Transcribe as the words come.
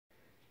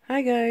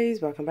Hi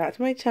guys, welcome back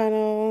to my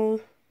channel.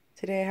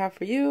 Today I have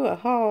for you a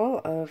haul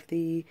of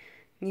the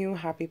new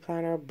Happy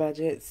Planner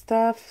budget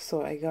stuff.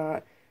 So I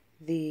got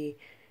the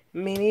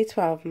mini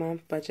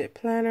 12-month budget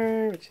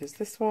planner, which is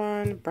this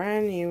one,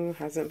 brand new,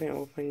 hasn't been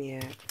opened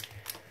yet.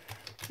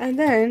 And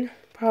then,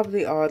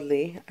 probably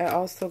oddly, I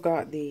also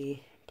got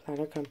the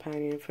planner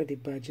companion for the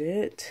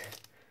budget,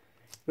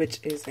 which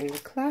is in the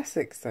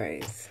classic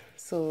size.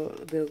 So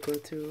we'll go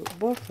through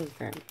both of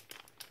them.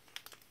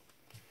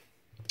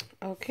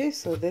 Okay,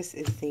 so this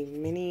is the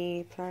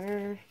mini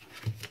planner.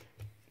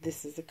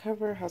 This is the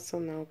cover, Hustle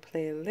Now,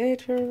 Play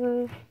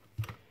Later.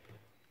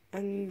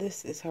 And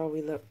this is how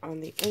we look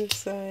on the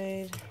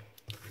inside.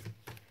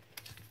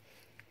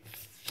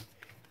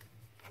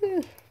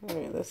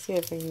 Alright, let's see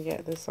if we can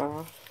get this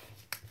off.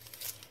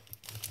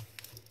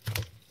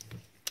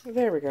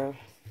 There we go.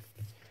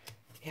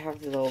 We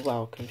have the little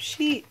welcome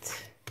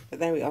sheet. But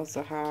then we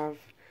also have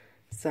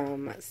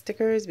some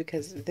stickers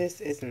because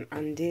this is an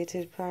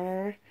undated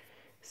planner.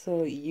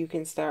 So you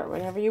can start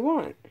whenever you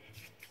want.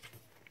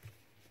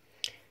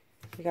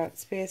 You got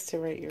space to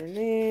write your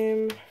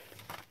name.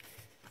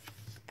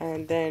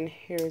 And then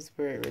here's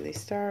where it really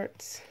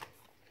starts.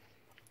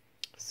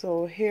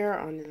 So here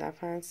on the left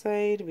hand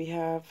side we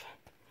have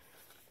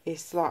a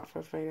slot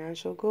for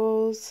financial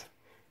goals.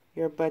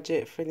 Your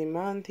budget for the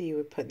month, you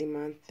would put the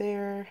month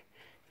there.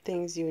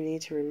 Things you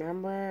need to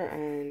remember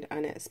and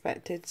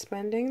unexpected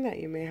spending that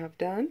you may have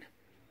done.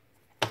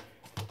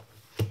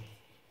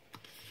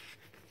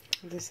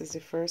 This is the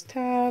first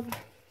tab.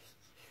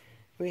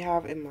 We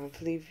have a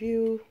monthly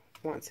view,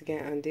 once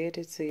again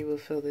undated, so you will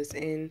fill this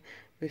in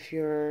with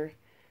your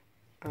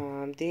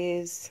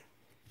days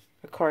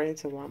according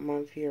to what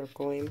month you're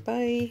going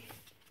by.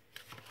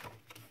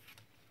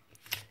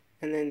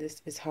 And then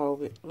this is how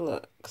it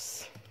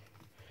looks.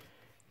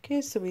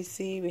 Okay, so we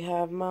see we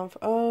have month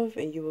of,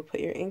 and you will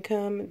put your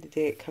income, the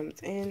day it comes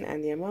in,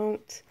 and the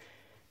amount,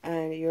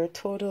 and your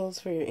totals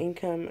for your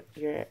income,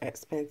 your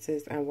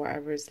expenses, and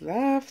whatever is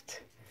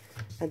left.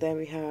 And then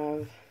we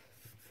have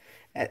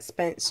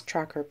expense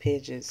tracker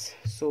pages.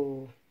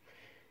 So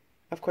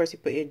of course you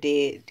put your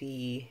date,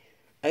 the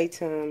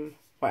item,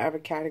 whatever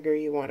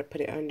category you want to put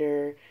it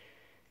under,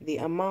 the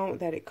amount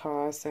that it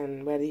costs,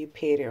 and whether you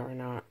paid it or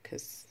not,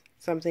 because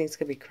some things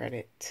could be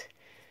credit.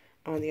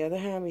 On the other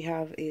hand, we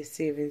have a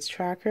savings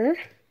tracker,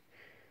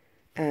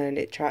 and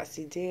it tracks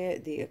the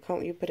date, the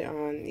account you put it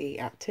on, the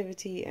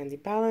activity, and the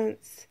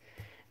balance.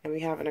 And we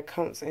have an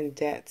accounts and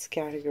debts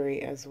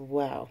category as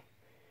well.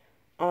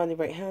 On the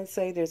right hand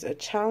side, there's a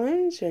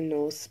challenge and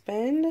no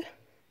spend.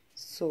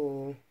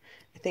 So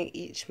I think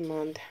each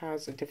month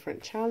has a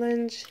different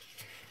challenge,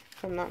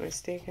 if I'm not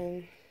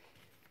mistaken.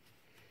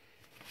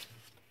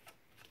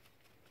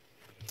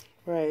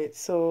 Right,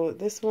 so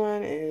this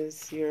one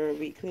is your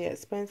weekly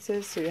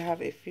expenses. So you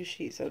have a few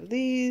sheets of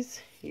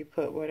these. You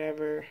put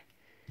whatever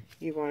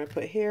you want to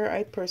put here.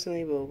 I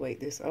personally will write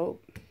this out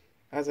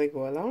as I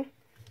go along.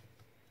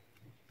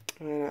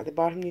 And at the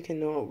bottom you can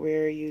note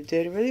where you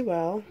did really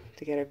well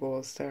to get a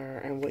gold star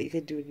and what you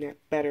could do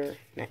better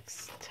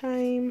next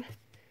time.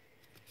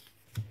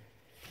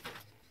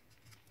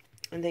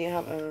 And then you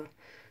have a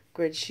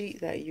grid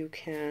sheet that you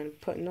can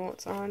put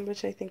notes on,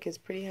 which I think is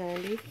pretty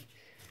handy.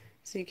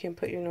 So you can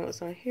put your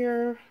notes on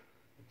here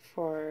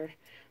for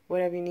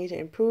whatever you need to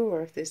improve,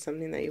 or if there's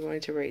something that you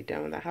wanted to write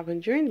down that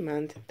happened during the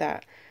month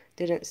that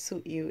didn't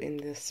suit you in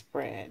the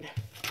spread.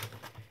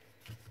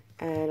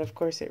 And of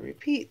course it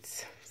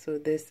repeats. So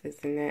this is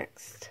the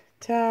next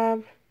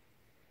tab.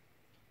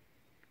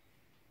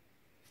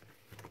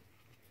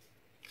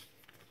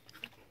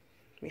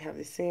 We have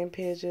the same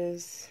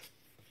pages.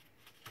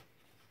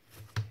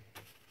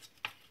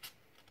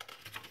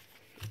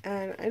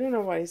 And I don't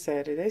know what I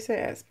said. Did I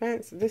say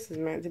expense? This is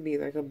meant to be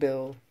like a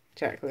bill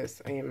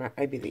checklist,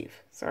 I believe.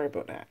 Sorry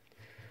about that.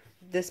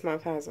 This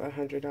month has a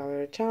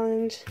 $100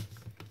 challenge.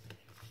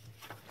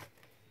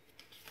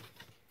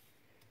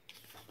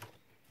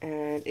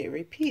 And it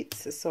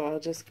repeats, so I'll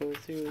just go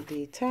through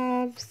the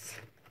tabs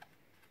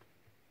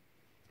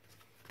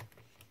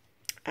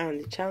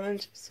and the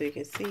challenge so you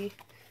can see.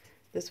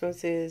 This one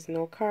says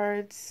no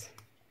cards.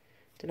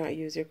 Do not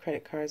use your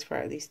credit cards for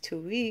at least 2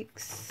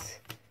 weeks.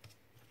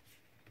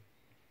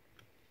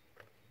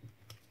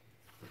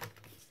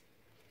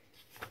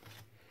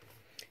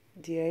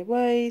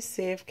 DIY,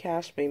 save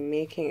cash by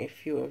making a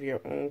few of your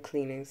own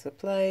cleaning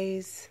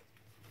supplies.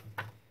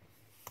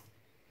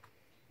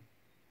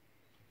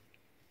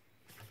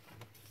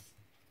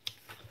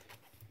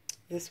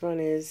 This one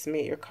is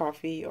make your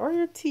coffee or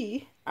your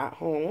tea at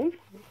home.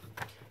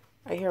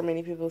 I hear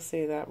many people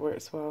say that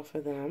works well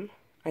for them.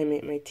 I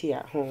make my tea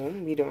at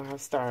home. We don't have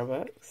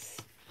Starbucks.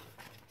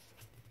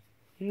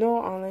 No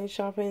online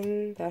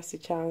shopping. That's the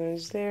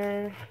challenge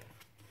there.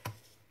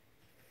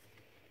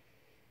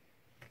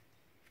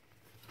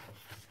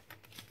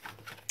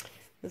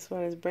 This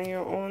one is bring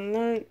your own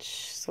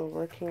lunch. So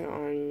working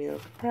on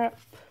meal prep.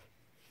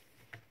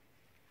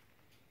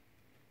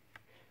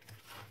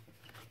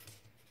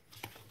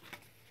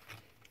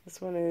 This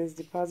one is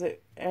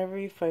deposit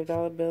every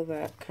 $5 bill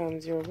that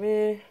comes your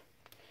way.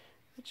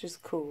 which is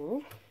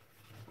cool.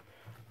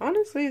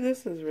 Honestly,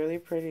 this is really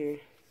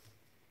pretty.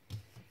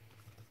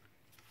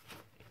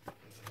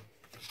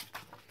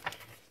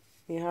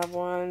 You have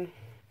one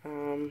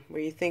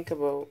where you think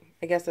about,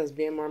 I guess that's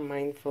being more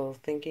mindful,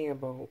 thinking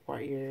about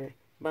what you're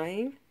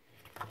buying.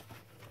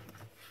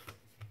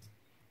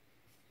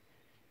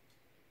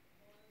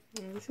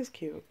 Oh, this is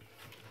cute.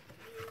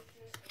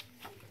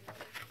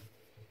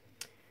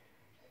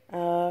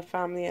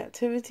 Family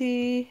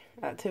activities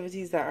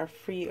that are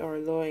free or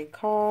low in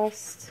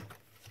cost.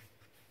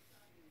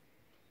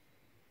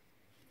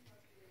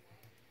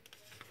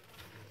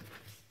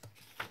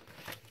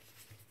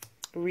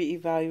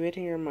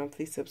 Reevaluating your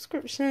monthly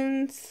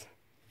subscriptions.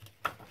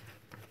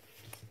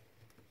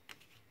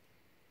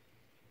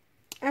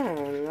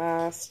 And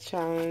last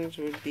challenge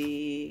would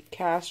be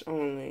cash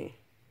only.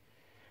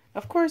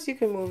 Of course, you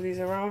can move these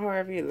around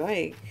however you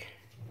like.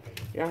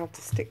 You don't have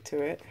to stick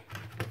to it.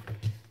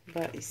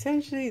 But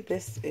essentially,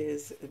 this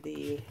is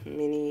the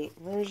mini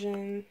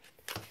version.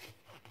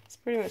 It's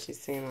pretty much the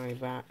same on the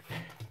back.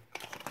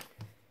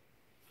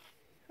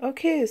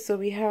 Okay, so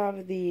we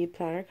have the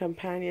planner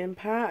companion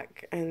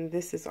pack, and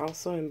this is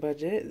also in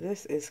budget.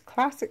 This is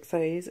classic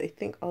size. I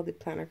think all the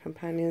planner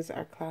companions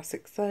are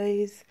classic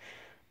size.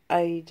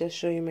 I just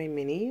show you my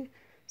mini,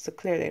 so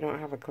clearly I don't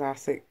have a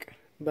classic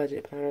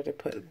budget planner to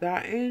put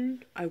that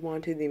in. I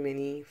wanted the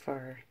mini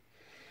for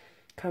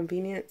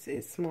convenience.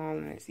 It's small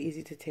and it's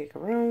easy to take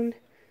around,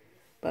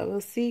 but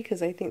we'll see,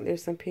 because I think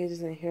there's some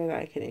pages in here that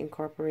I can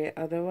incorporate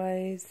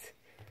otherwise.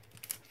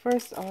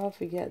 First off,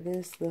 we get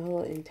this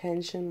little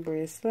intention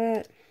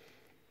bracelet.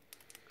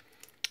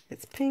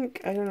 It's pink.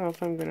 I don't know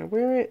if I'm gonna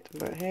wear it,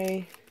 but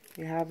hey,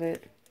 you have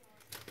it.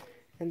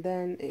 And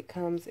then it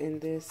comes in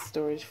this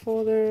storage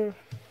folder.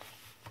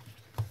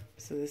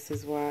 So this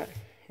is what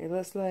it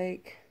looks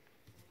like.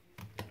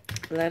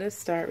 Let us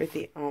start with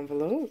the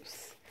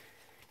envelopes.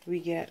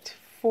 We get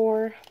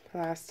 4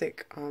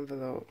 plastic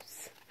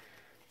envelopes.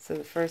 So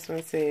the first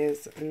one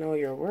says, know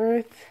your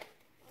worth.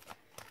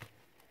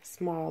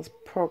 Small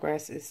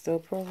progress is still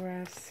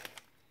progress.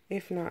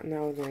 If not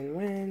now, then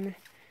when.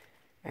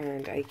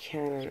 And I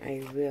can and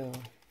I will.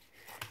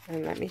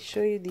 And let me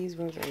show you, these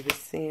ones are the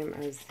same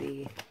as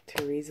the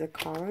Teresa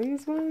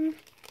Collins one.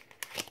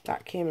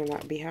 That came in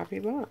that Be Happy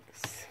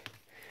box.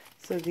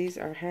 So these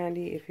are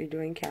handy if you're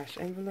doing cash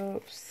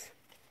envelopes.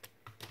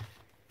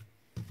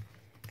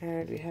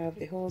 And we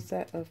have a whole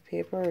set of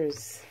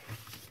papers.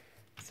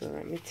 So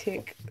let me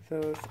take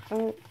those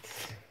out.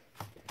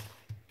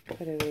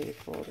 Put it in the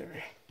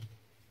folder.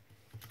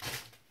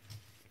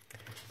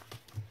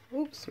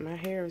 Oops, my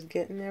hair is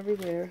getting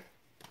everywhere.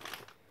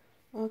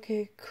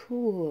 Okay,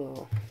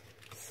 cool.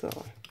 So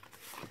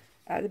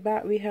at the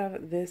back we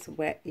have this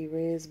wet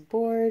erase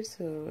board,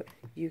 so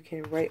you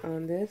can write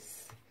on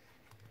this.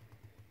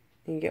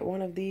 You can get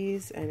one of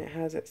these, and it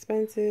has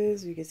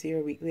expenses. You can see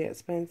your weekly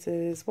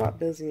expenses, what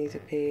bills you need to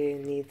pay,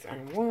 needs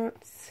and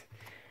wants.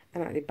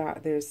 And at the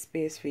back there's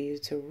space for you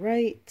to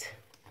write.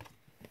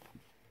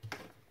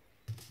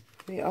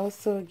 We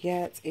also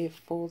get a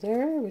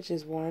folder, which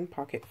is one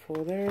pocket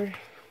folder.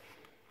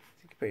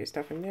 You can put your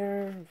stuff in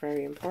there,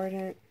 very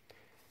important.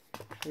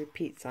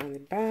 Repeats on the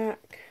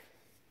back.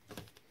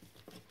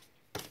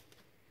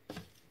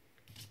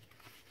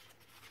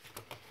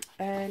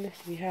 And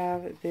we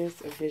have this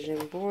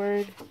vision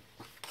board.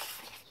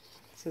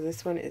 So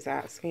this one is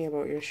asking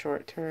about your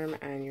short-term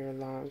and your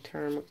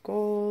long-term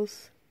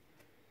goals.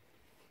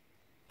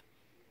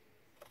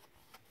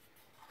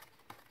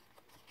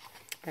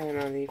 And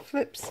on the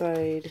flip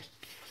side,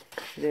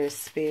 there's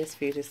space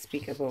for you to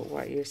speak about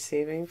what you're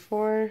saving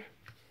for.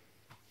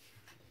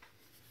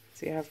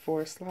 So you have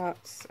 4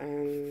 slots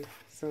and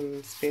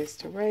some space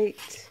to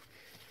write.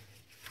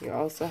 You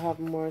also have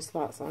more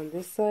slots on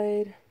this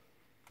side.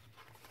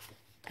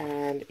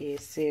 And a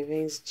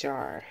savings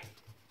jar.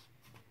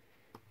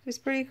 It's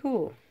pretty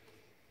cool.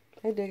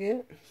 I dig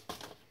it.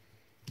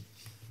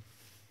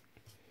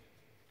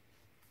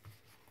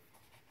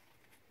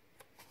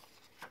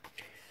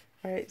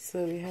 Alright,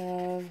 so we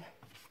have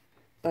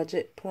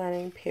budget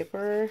planning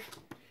paper.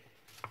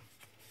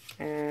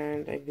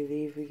 And I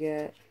believe we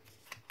get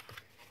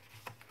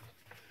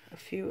a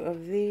few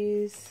of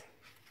these.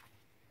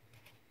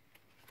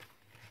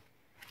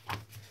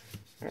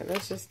 Alright,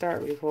 let's just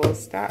start with the whole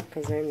stack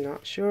because I'm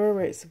not sure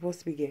where it's supposed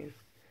to begin.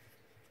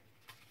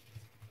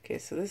 Okay,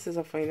 so this is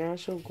a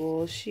financial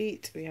goal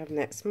sheet. We have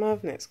next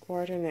month, next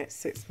quarter, next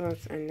 6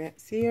 months, and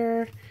next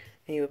year.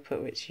 And you will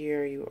put which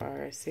year you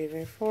are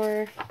saving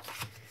for.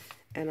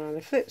 And on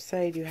the flip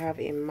side, you have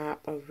a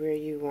map of where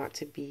you want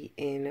to be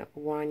in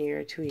 1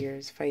 year, 2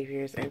 years, 5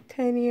 years, and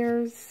 10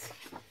 years.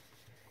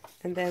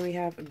 And then we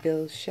have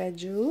bill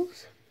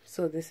schedules.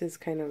 So this is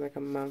kind of like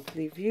a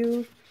monthly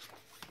view.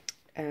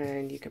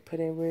 And you can put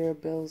in where your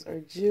bills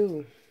are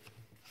due.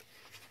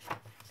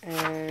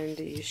 And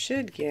you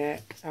should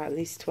get at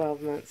least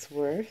 12 months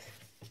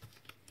worth.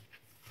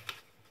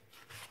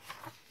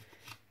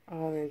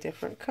 All in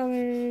different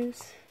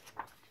colors.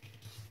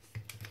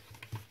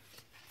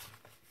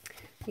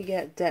 You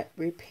get debt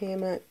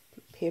repayment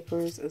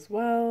papers as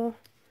well.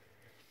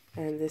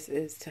 And this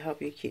is to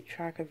help you keep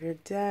track of your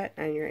debt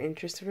and your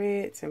interest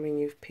rates and when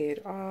you've paid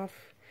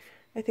off.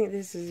 I think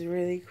this is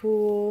really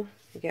cool.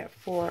 You get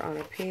 4 on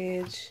a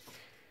page.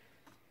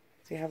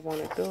 So you have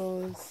one of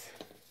those.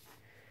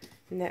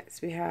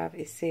 Next we have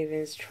a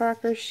savings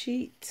tracker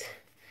sheet.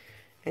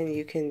 And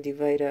you can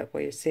divide up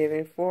what you're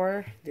saving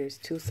for. There's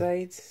 2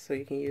 sides, so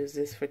you can use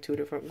this for 2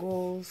 different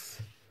goals.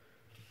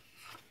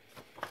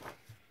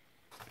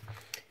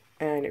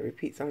 And it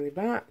repeats on the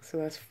back, so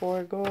that's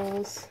 4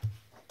 goals.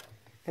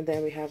 And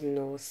then we have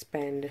no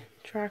spend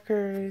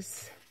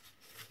trackers.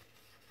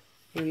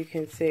 And you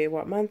can say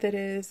what month it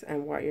is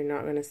and what you're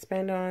not going to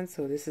spend on.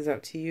 So this is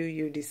up to you.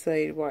 You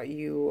decide what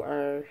you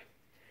are,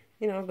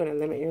 going to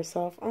limit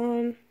yourself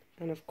on.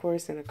 And of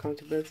course, an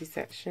accountability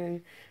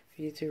section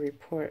for you to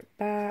report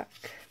back.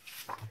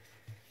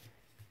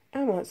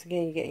 And once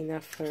again,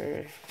 you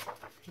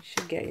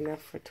should get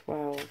enough for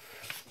 12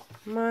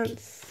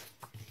 months.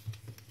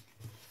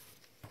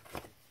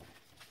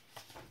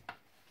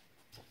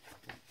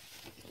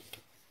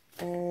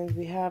 And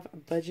we have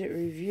budget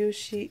review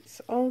sheets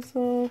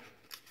also.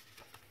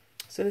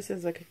 So this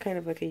is like a kind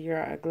of like a year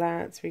at a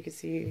glance where you can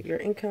see your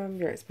income,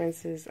 your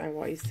expenses, and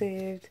what you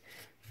saved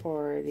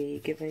for the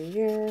given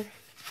year.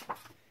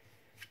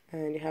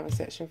 And you have a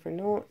section for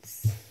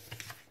notes.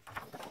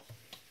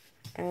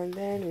 And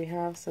then we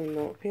have some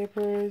note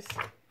papers.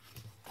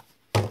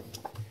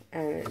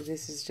 And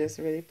this is just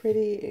really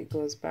pretty. It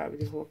goes back with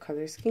the whole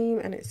color scheme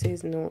and it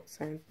says notes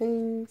and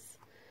things.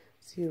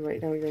 So you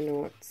write down your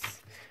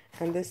notes.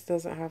 And this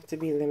doesn't have to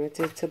be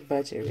limited to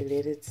budget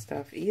related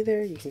stuff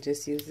either. You can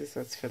just use this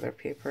as filler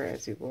paper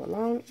as you go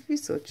along if you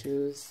so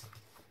choose.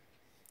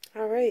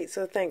 Alright,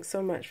 so thanks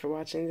so much for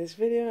watching this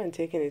video and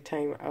taking the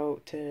time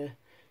out to,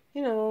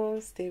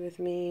 stay with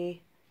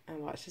me and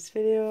watch this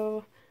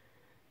video.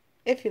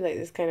 If you like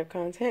this kind of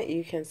content,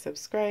 you can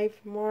subscribe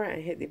for more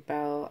and hit the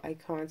bell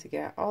icon to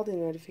get all the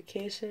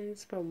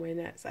notifications from when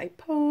next I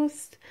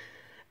post.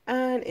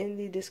 And in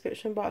the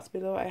description box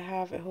below, I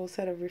have a whole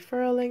set of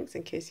referral links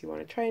in case you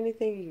want to try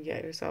anything. You can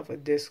get yourself a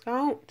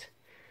discount.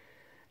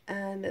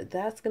 And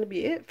that's going to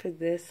be it for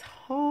this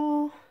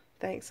haul.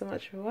 Thanks so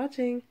much for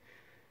watching.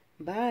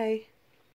 Bye.